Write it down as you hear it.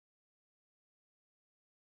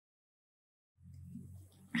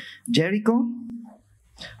Jericho,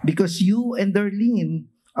 because you and Darlene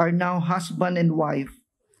are now husband and wife,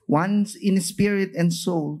 one in spirit and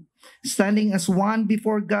soul, standing as one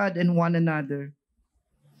before God and one another.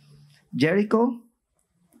 Jericho,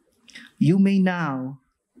 you may now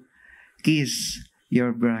kiss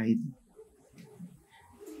your bride.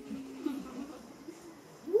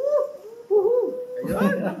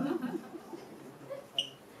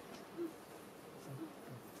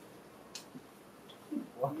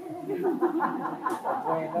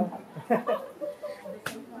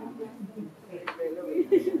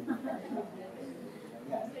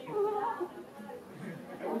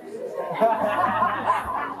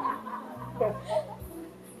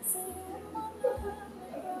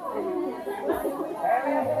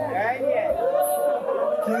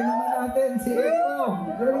 Check naman natin si Eko.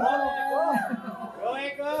 Jericho. Go,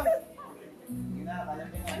 Eko!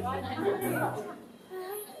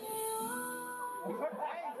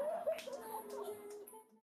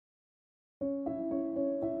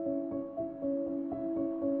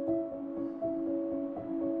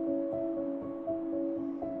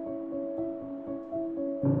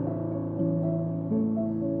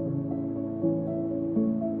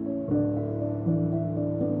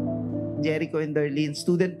 Jericho and Darlene,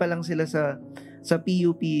 student pa lang sila sa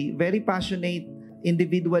PUP, very passionate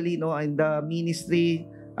individually, no, in the ministry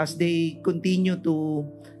as they continue to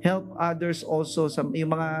help others also,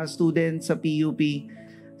 yung mga students sa PUP.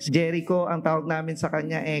 Si Jericho, ang tawag namin sa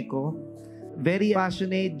kanya, Echo. Very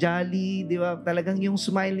passionate, jolly, di ba? Talagang yung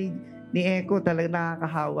smile ni Echo talagang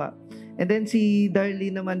nakakahawa. And then si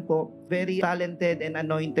Darlene naman po, very talented and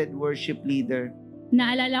anointed worship leader.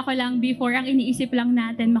 Naalala ko lang before, ang iniisip lang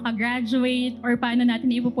natin makagraduate or paano natin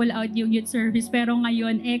ipo-pull out yung youth service. Pero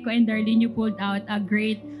ngayon, Echo and Darlene, you pulled out a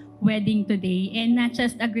great wedding today. And not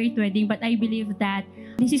just a great wedding, but I believe that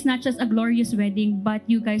this is not just a glorious wedding, but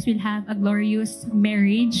you guys will have a glorious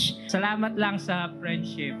marriage. Salamat lang sa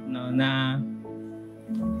friendship, no, na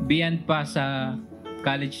beyond pa sa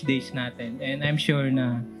college days natin. And I'm sure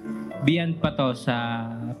na beyond pa to sa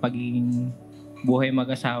pagiging buhay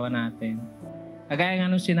mag-asawa natin. Kagaya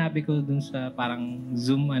nga nung sinabi ko dun sa parang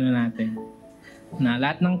Zoom natin, na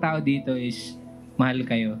lahat ng tao dito is mahal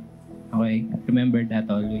kayo. Okay? Remember that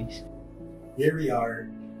always. Here we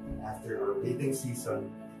are, after our waiting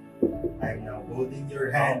season. I'm now holding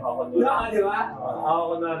your hand. Ako na, di ba?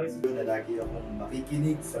 Ako na rin. Na lagi akong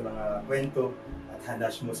makikinig sa mga kwento at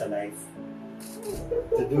handash mo sa life.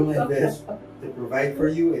 To do my best to provide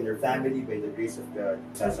for you and your family by the grace of God.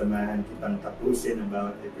 Sasamahan kitang tapusin ang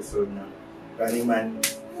bawat episode ng Running Man.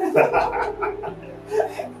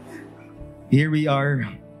 Here we are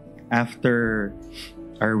after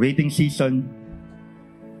our waiting season.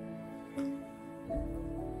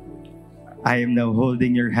 I am now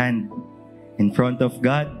holding your hand in front of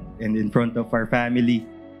God and in front of our family,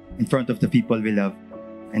 in front of the people we love.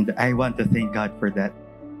 And I want to thank God for that.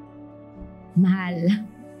 Mahal.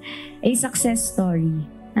 A success story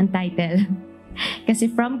ang title. Kasi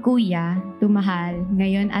from kuya to mahal,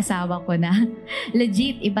 ngayon asawa ko na.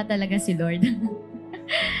 Legit, iba talaga si Lord.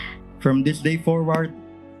 From this day forward,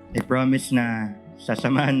 I promise na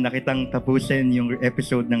sasamahan na kitang tapusin yung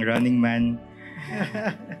episode ng Running Man.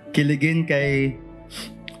 Kiligin kay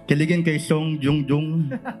Song Jung Jung,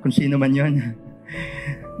 kung sino man yon.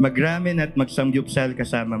 Magramen at magsamgyupsal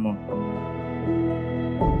kasama mo.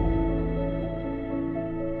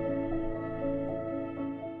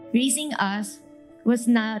 Raising us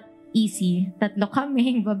was not easy. Tatlo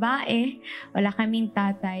kaming babae, wala kaming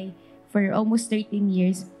tatay for almost 13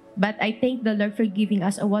 years. But I thank the Lord for giving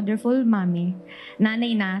us a wonderful mommy,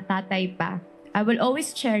 nanay na, tatay pa. I will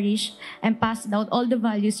always cherish and pass down all the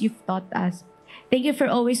values you've taught us. Thank you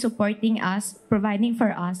for always supporting us, providing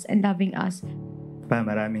for us, and loving us. Pa,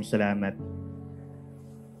 maraming salamat.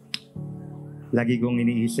 Lagi kong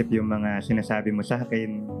iniisip yung mga sinasabi mo sa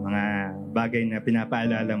akin, mga bagay na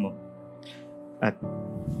pinapaalala mo. At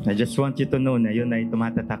I just want you to know na yun ay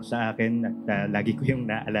tumatatak sa akin at lagi ko yung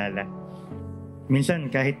naalala. Minsan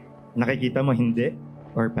kahit nakikita mo hindi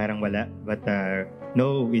or parang wala, but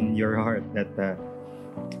know in your heart that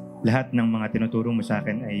lahat ng mga tinuturo mo sa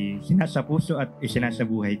akin ay sinasa puso at isinasa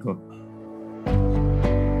buhay ko.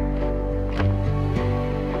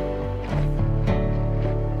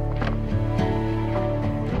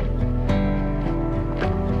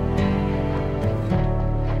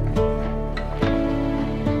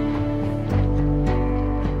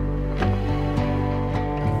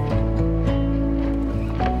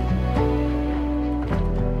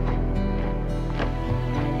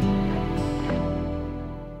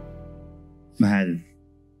 Mahal,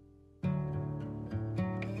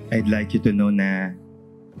 I'd like you to know na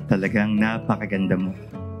Talagang napakaganda mo.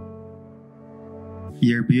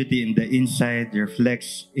 Your beauty in the inside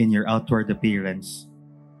reflects in your outward appearance.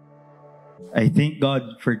 I thank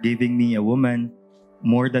God for giving me a woman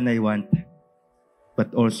more than I want,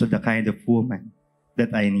 but also the kind of woman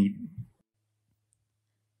that I need.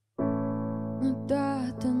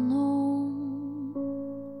 Nagtatanong,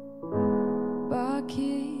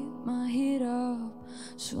 bakit mahirap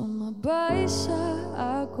sumabay sa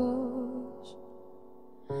agos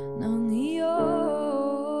ng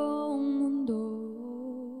iyong mundo?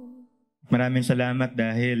 Maraming salamat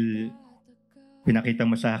dahil pinakita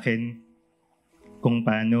mo sa akin kung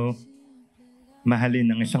paano mahalin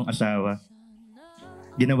ng isang asawa.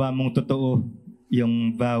 Ginawa mong totoo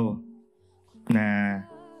yung vow na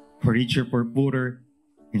for richer, for poorer,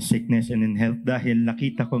 in sickness and in health, dahil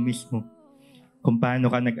nakita ko mismo kung paano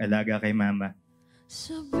ka nag-alaga kay mama.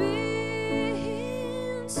 Sabihin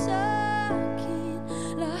sa akin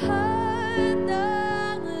lahat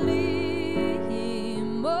ng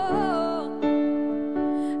lihim mo,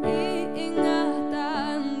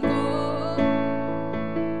 iingatan ko,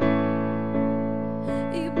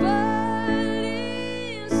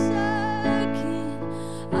 ibalin sa akin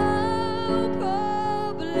ang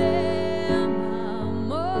problema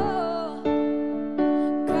mo,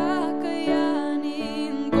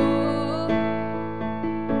 kakayanin ko.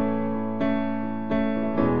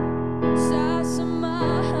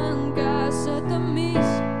 Sasamahan ka sa tamis,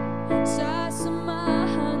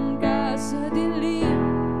 sasamahan ka sa dilim,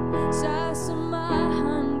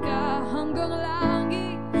 sasamahan ka hanggang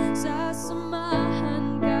langit,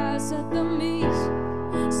 sasamahan ka sa tamis,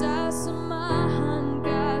 sasamahan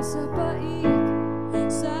ka sa pait,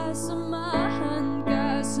 sasamahan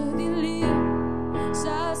ka sa dilim,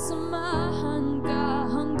 sasamahan ka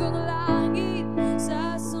hanggang langit,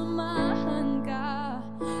 sasamahan ka.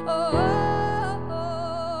 Oh,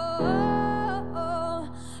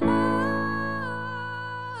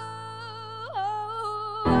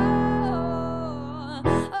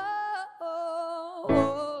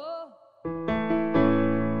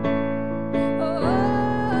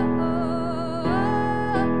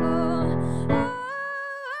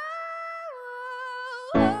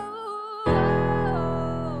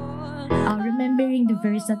 Remembering the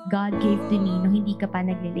verse that God gave to me nung hindi ka pa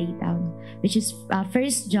nagle-lay down, which is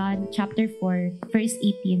 1 John chapter 4, verse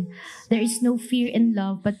 18. There is no fear in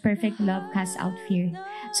love, but perfect love casts out fear.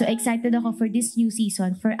 So excited ako for this new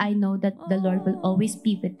season, for I know that the Lord will always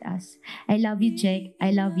be with us. I love you, Jek.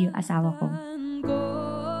 I love you, asawa ko.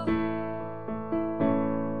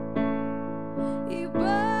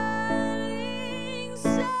 Ibaling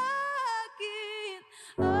sa akin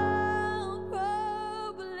ang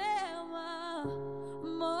problema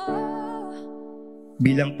mo.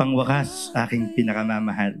 Bilang pangwakas, aking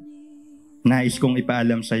pinakamamahal, nais kong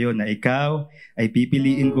ipaalam sa iyo na ikaw ay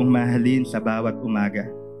pipiliin kong mahalin sa bawat umaga,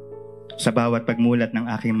 sa bawat pagmulat ng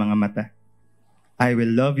aking mga mata. I will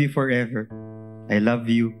love you forever. I love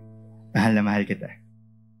you. Mahal na mahal kita.